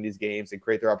back in these games and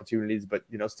create their opportunities, but,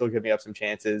 still giving up some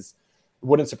chances. It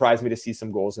wouldn't surprise me to see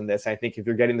some goals in this. I think if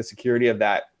you're getting the security of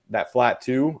that flat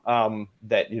two,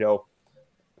 that,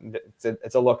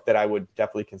 it's a look that I would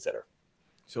definitely consider.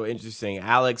 So interesting.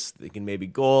 Alex thinking maybe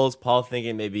goals. Paul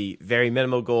thinking maybe very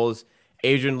minimal goals.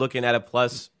 Adrian looking at a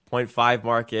plus 0.5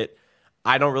 market.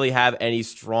 I don't really have any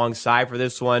strong side for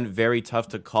this one. Very tough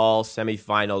to call.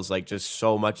 Semifinals, like just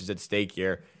so much is at stake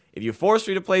here. If you force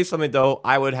me to play something, though,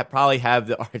 I would probably have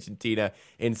the Argentina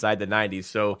inside the 90s.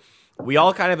 So we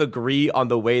all kind of agree on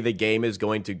the way the game is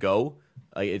going to go.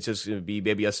 It's just going to be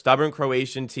maybe a stubborn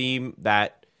Croatian team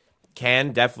that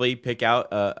can definitely pick out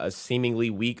a seemingly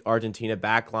weak Argentina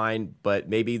backline, but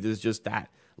maybe there's just that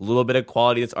little bit of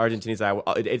quality that's Argentina's side.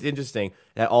 It's interesting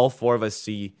that all four of us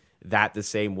see that the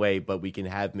same way, but we can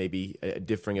have maybe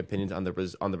differing opinions on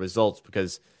the results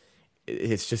because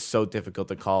it's just so difficult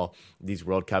to call these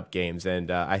World Cup games.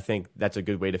 And I think that's a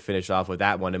good way to finish off with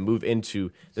that one and move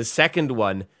into the second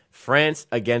one. France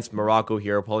against Morocco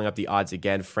here. Pulling up the odds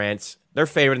again. France, they're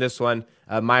favored in this one,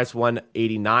 minus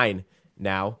 189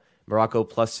 now. Morocco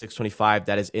plus 625.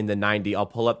 That is in the 90. I'll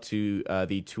pull up to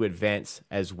the 2 advance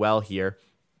as well here.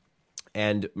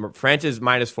 And France is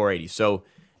minus 480. So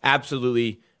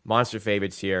absolutely monster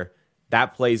favorites here.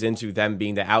 That plays into them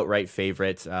being the outright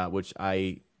favorites, which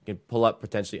I can pull up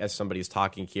potentially as somebody is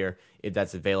talking here if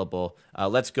that's available.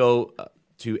 Let's go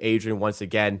to Adrian once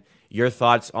again. Your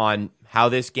thoughts on how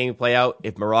this game play out,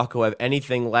 if Morocco have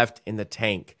anything left in the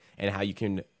tank, and how you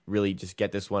can really just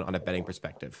get this one on a betting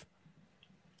perspective.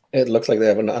 It looks like they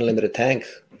have an unlimited tank.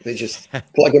 They just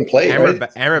plug and play.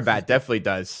 Amrabat definitely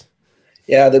does.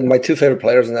 Yeah, my 2 favorite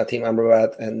players in that team,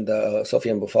 Amrabat and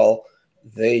Sofiane Boufal,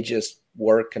 they just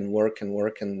work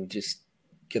and just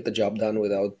get the job done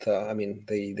without,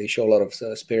 they show a lot of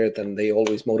spirit and they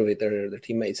always motivate their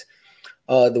teammates.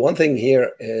 The one thing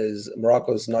here is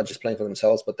Morocco's not just playing for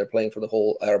themselves, but they're playing for the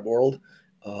whole Arab world.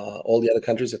 All the other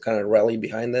countries have kind of rallied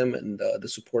behind them, and the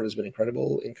support has been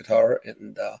incredible in Qatar.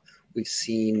 And we've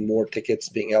seen more tickets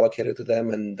being allocated to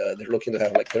them, and they're looking to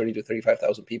have like 30 to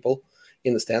 35,000 people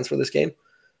in the stands for this game,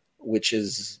 which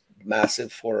is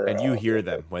massive for. And you hear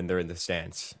them when they're in the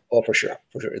stands. Oh, for sure.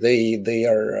 They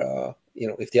are.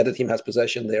 If the other team has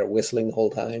possession, they are whistling the whole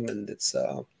time, and it's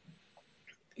an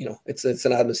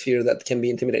atmosphere that can be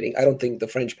intimidating. I don't think the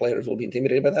French players will be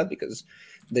intimidated by that because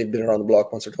they've been around the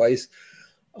block once or twice.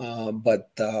 But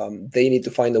they need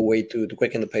to find a way to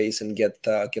quicken the pace and get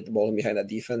the ball in behind that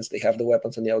defense. They have the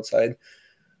weapons on the outside.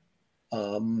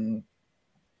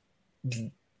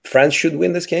 France should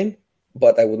win this game,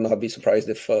 but I would not be surprised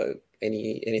if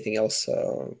anything else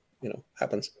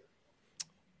happens.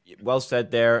 Well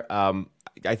said there.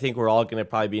 I think we're all going to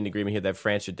probably be in agreement here that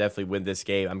France should definitely win this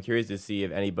game. I'm curious to see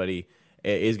if anybody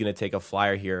is going to take a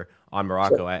flyer here on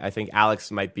Morocco. Sure. I think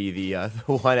Alex might be the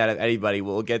one out of anybody.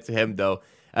 We'll get to him, though.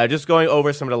 Just going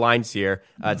over some of the lines here.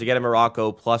 To get a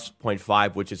Morocco plus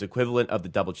 0.5, which is equivalent of the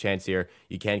double chance here,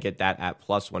 you can get that at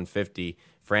plus 150.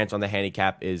 France on the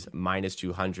handicap is minus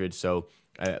 200. So,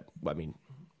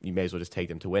 you may as well just take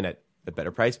them to win at the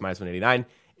better price, minus 189.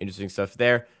 Interesting stuff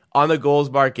there. On the goals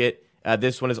market,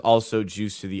 this one is also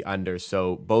juiced to the under.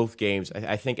 So both games,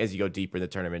 I think as you go deeper in the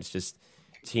tournament, it's just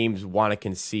teams want to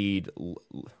concede.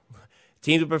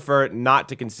 Teams would prefer not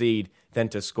to concede than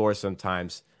to score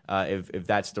sometimes, if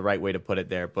that's the right way to put it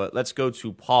there. But let's go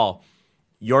to Paul.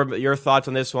 Your thoughts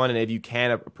on this one, and if you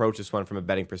can approach this one from a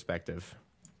betting perspective.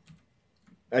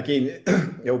 Again,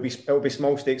 it'll be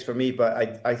small stakes for me,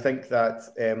 but I think that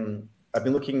I've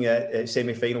been looking at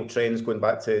semi-final trends going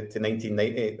back to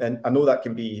 1990, and I know that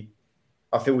can be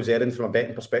a fool's errand from a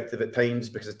betting perspective at times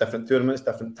because it's different tournaments,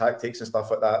 different tactics and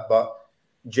stuff like that. But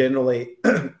generally,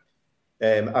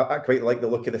 I quite like the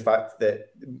look of the fact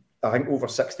that I think over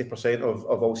 60%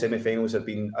 of all semi-finals have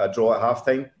been a draw at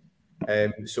halftime.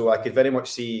 So I could very much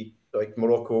see like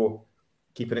Morocco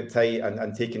keeping it tight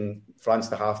and taking France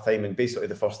to halftime, and basically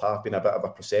the first half being a bit of a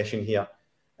procession here,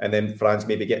 and then France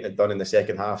maybe getting it done in the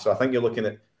second half. So I think you're looking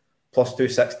at plus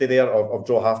 260 there of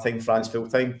draw halftime, France full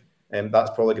time, and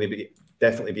that's probably going to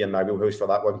definitely be in my wheelhouse for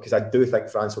that one, because I do think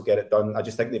France will get it done. I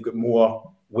just think they've got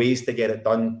more ways to get it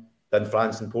done than Spain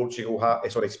and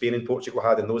Portugal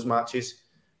had in those matches.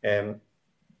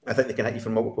 I think they can hit you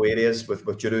from multiple areas with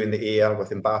Giroud in the air, with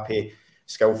Mbappe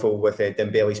skillful, with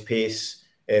Dembele's pace,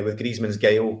 with Griezmann's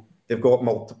guile. They've got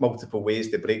multiple ways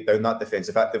to break down that defence.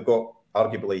 In fact, they've got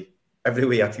arguably every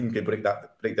way a team can break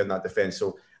down that defence.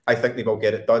 So I think they will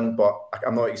get it done, but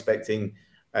I'm not expecting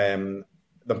them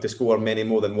to score many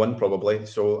more than one probably.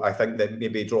 So I think that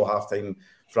maybe draw half-time,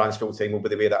 France full-time will be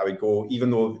the way that I would go, even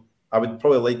though I would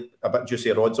probably like a bit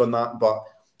juicier odds on that. But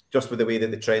just with the way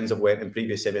that the trends have went in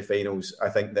previous semi-finals, I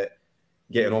think that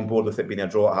getting on board with it being a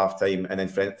draw at half-time and then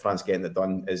France getting it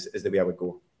done is the way I would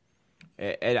go.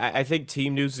 And I think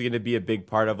team news is going to be a big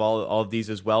part of all of these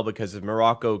as well, because if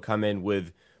Morocco come in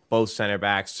with both center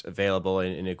backs available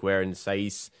in Aguero and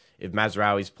Saiss, if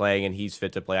Mazraoui's playing and he's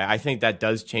fit to play, I think that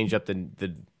does change up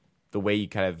the way you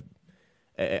kind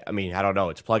of, I mean, I don't know,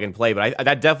 it's plug and play, but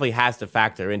that definitely has to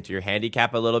factor into your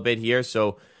handicap a little bit here.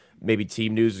 So maybe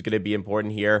team news is going to be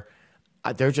important here.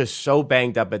 They're just so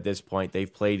banged up at this point.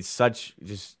 They've played such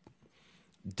just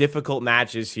difficult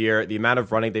matches here. The amount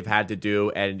of running they've had to do,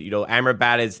 and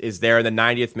Amrabat is there in the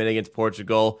 90th minute against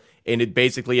Portugal, in it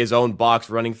basically his own box,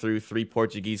 running through 3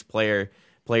 Portuguese players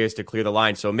to clear the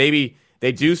line. So maybe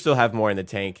they do still have more in the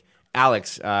tank.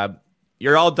 Alex,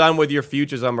 you're all done with your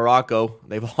futures on Morocco.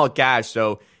 They've all cashed,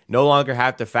 so no longer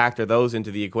have to factor those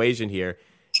into the equation here.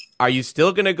 Are you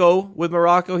still going to go with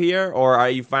Morocco here, or are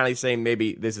you finally saying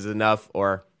maybe this is enough,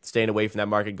 or staying away from that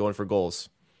market, going for goals?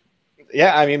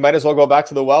 Yeah, I mean, might as well go back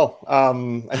to the well.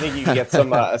 I think you can get some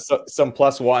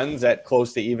 +1s at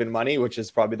close to even money, which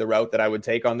is probably the route that I would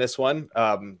take on this one.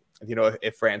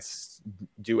 If France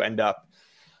do end up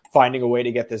finding a way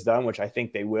to get this done, which I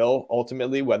think they will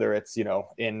ultimately, whether it's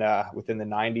in within the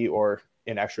 90 or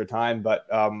in extra time. But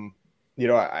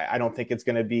I don't think it's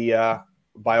going to be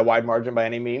by a wide margin by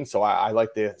any means. So I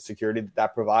like the security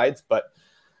that provides. But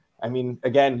I mean,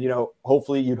 again,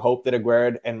 hopefully you'd hope that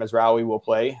Aguero and Mazraoui will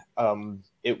play.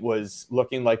 It was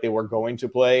looking like they were going to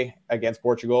play against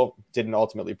Portugal. Didn't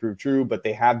ultimately prove true, but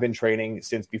they have been training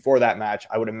since before that match.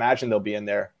 I would imagine they'll be in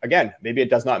there. Again, maybe it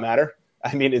does not matter.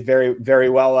 I mean, it very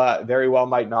well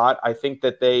might not. I think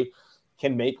that they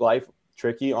can make life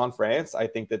tricky on France. I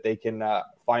think that they can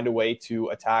find a way to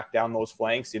attack down those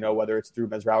flanks, whether it's through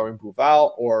Mazraoui and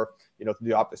Boufal or, through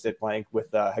the opposite flank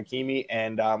with Hakimi.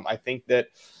 And I think that,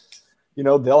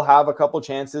 they'll have a couple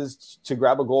chances to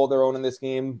grab a goal of their own in this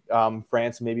game.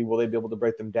 France, maybe will they be able to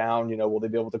break them down? Will they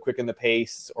be able to quicken the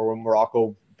pace, or will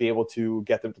Morocco be able to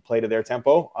get them to play to their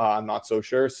tempo? I'm not so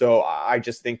sure. So I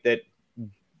just think that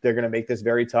they're going to make this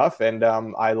very tough. And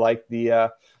I like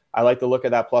the look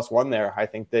at that +1 there. I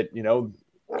think that,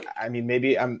 I mean,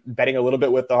 maybe I'm betting a little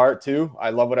bit with the heart too. I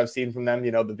love what I've seen from them.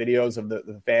 The videos of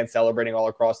the fans celebrating all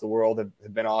across the world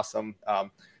have been awesome.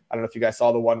 I don't know if you guys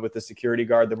saw the one with the security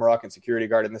guard, the Moroccan security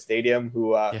guard in the stadium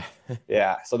who,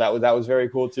 so that was very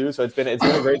cool too. So it's been a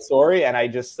great story. And I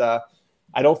just, I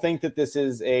don't think that this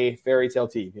is a fairy tale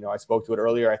team. I spoke to it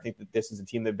earlier. I think that this is a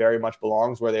team that very much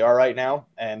belongs where they are right now.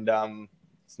 And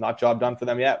it's not job done for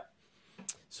them yet.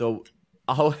 So,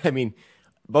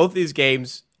 both these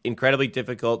games, incredibly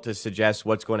difficult to suggest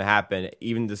what's going to happen,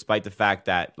 even despite the fact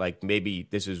that maybe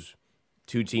this is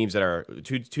two teams that are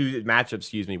two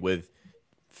matchups, with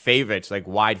favorites,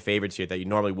 wide favorites here that you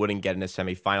normally wouldn't get in a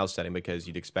semifinal setting, because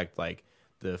you'd expect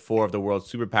the 4 of the world's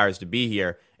superpowers to be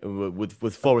here.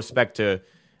 With full respect to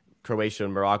Croatia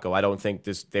and Morocco, I don't think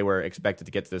they were expected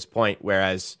to get to this point,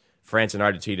 whereas France and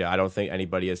Argentina, I don't think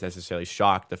anybody is necessarily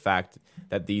shocked the fact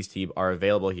that these teams are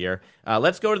available here.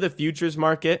 Let's go to the futures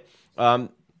market.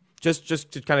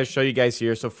 Just to kind of show you guys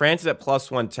here. So France is at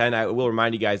 +110. I will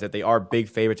remind you guys that they are big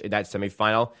favorites in that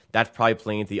semifinal. That's probably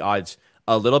playing the odds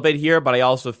a little bit here, but I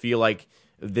also feel like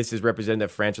this is representing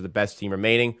that France are the best team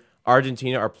remaining.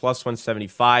 Argentina are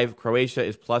 +175. Croatia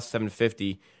is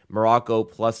 +750. Morocco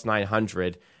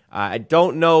 +900. I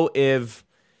don't know if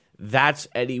that's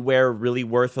anywhere really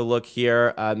worth a look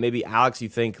here. Maybe, Alex, you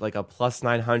think a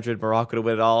 +900 Morocco to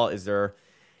win it all? Is there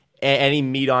any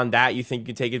meat on that you think you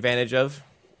can take advantage of?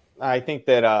 I think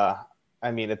that, at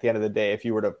the end of the day, if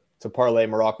you were to parlay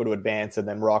Morocco to advance and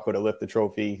then Morocco to lift the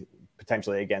trophy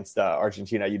potentially against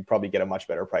Argentina, you'd probably get a much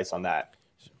better price on that.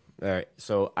 All right.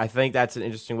 So I think that's an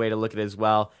interesting way to look at it as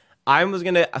well. We're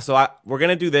going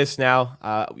to do this now.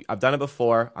 I've done it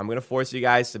before. I'm going to force you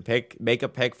guys to make a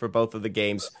pick for both of the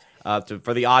games.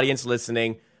 For the audience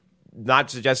listening, not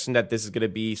suggesting that this is going to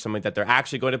be something that they're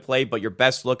actually going to play, but your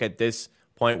best look at this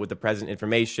point with the present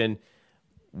information.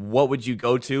 What would you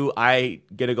go to? I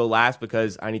get to go last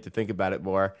because I need to think about it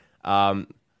more.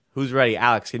 Who's ready?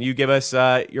 Alex, can you give us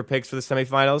your picks for the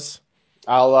semifinals?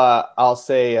 I'll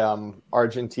say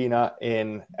Argentina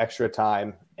in extra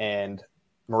time and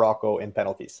Morocco in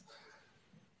penalties.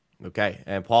 Okay,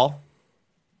 and Paul?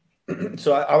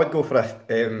 So I would go for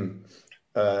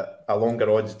a longer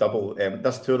odds double.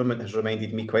 This tournament has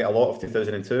reminded me quite a lot of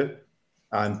 2002,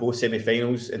 and both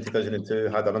semi-finals in 2002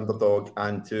 had an underdog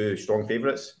and two strong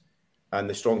favourites, and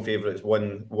the strong favourites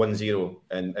won 1-0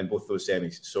 in both those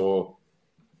semis. So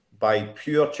by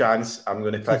pure chance, I'm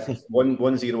going to pick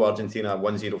 1-0 Argentina,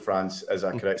 1-0 France as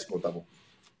a correct score double.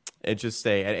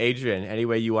 Interesting. And Adrian, any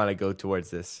way you want to go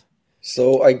towards this?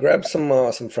 So I grabbed some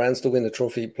France to win the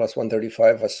trophy plus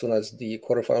 135 as soon as the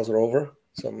quarterfinals are over.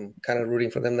 So I'm kind of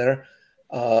rooting for them there.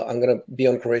 I'm going to be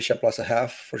on Croatia plus a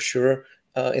half for sure.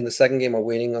 In the second game, I'm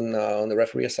waiting on the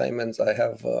referee assignments. I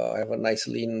have a nice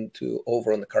lean to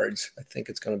over on the cards. I think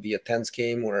it's going to be a tense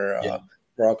game where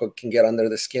Morocco can get under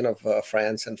the skin of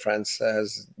France, and France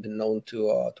has been known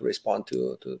to respond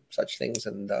to such things.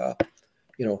 And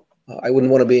I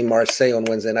wouldn't want to be in Marseille on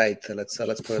Wednesday night. Let's put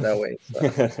it that way.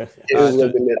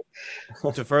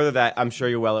 To further that, I'm sure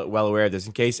you're well aware of this.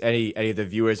 In case any of the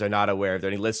viewers are not aware of it,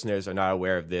 any listeners are not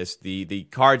aware of this, the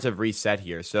cards have reset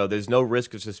here, so there's no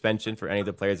risk of suspension for any of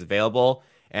the players available.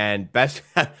 And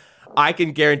I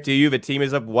can guarantee you, the team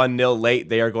is up 1-0 late.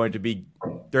 They're going to be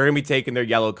taking their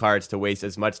yellow cards to waste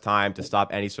as much time to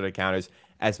stop any sort of counters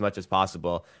as much as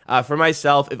possible. For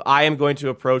myself, if I am going to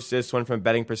approach this one from a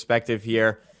betting perspective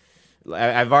here, I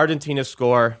have Argentina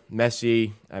score.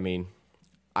 Messi,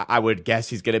 I would guess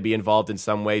he's going to be involved in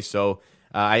some way. So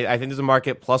I think there's a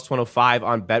market plus 105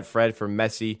 on Betfred for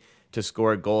Messi to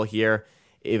score a goal here.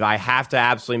 If I have to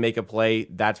absolutely make a play,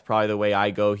 that's probably the way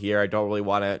I go here. I don't really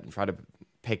want to try to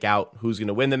pick out who's going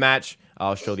to win the match.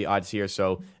 I'll show the odds here.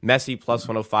 So Messi plus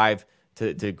 105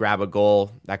 to grab a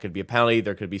goal. That could be a penalty.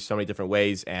 There could be so many different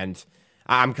ways. And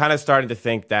I'm kind of starting to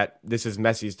think that this is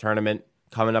Messi's tournament,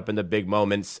 coming up in the big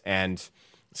moments and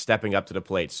stepping up to the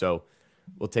plate. So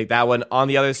we'll take that one. On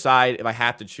the other side, if I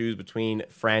have to choose between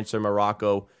France or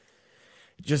Morocco,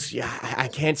 I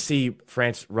can't see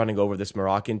France running over this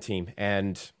Moroccan team.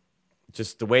 And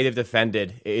just the way they've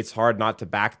defended, it's hard not to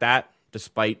back that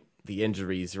despite the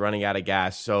injuries, running out of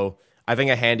gas. So I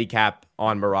think a handicap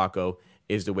on Morocco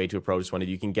is the way to approach this one. If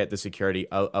you can get the security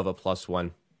of a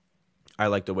 +1, I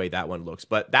like the way that one looks.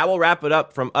 But that will wrap it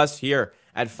up from us here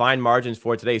at Fine Margins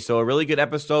for today. So a really good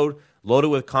episode, loaded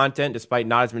with content, despite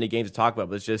not as many games to talk about,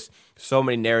 but it's just so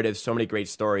many narratives, so many great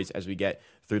stories as we get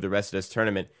through the rest of this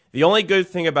tournament. The only good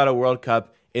thing about a World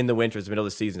Cup in the winter is the middle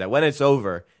of the season, that when it's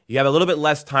over, you have a little bit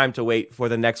less time to wait for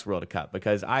the next World Cup,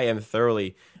 because I am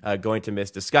thoroughly going to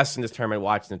miss discussing this tournament,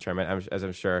 watching the tournament, as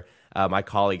I'm sure my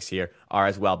colleagues here are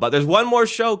as well. But there's one more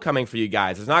show coming for you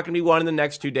guys. There's not going to be one in the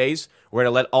next 2 days. We're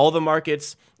going to let all the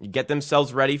markets get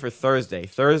themselves ready for Thursday.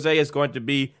 Thursday is going to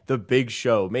be the big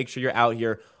show. Make sure you're out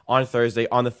here on Thursday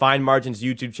on the Fine Margins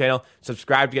YouTube channel.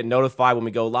 Subscribe to get notified when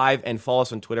we go live, and follow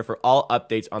us on Twitter for all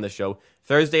updates on the show.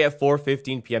 Thursday at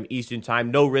 4:15 p.m. Eastern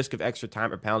Time. No risk of extra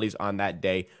time or penalties on that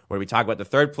day, where we talk about the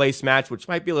third place match, which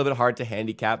might be a little bit hard to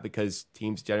handicap because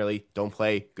teams generally don't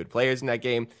play good players in that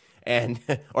game, and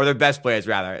or their best players,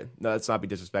 rather. No, let's not be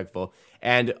disrespectful.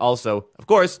 And also, of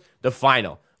course, the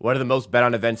final. One of the most bet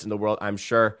on events in the world, I'm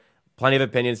sure. Plenty of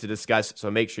opinions to discuss, so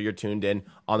make sure you're tuned in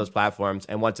on those platforms.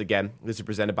 And once again, this is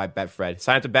presented by Betfred.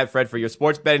 Sign up to Betfred for your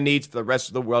sports betting needs for the rest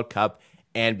of the World Cup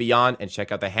and beyond, and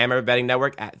check out the Hammer Betting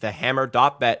Network at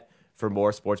thehammer.bet for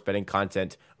more sports betting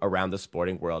content around the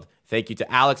sporting world. Thank you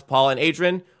to Alex, Paul, and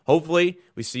Adrian. Hopefully,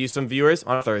 we see you some viewers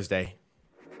on Thursday.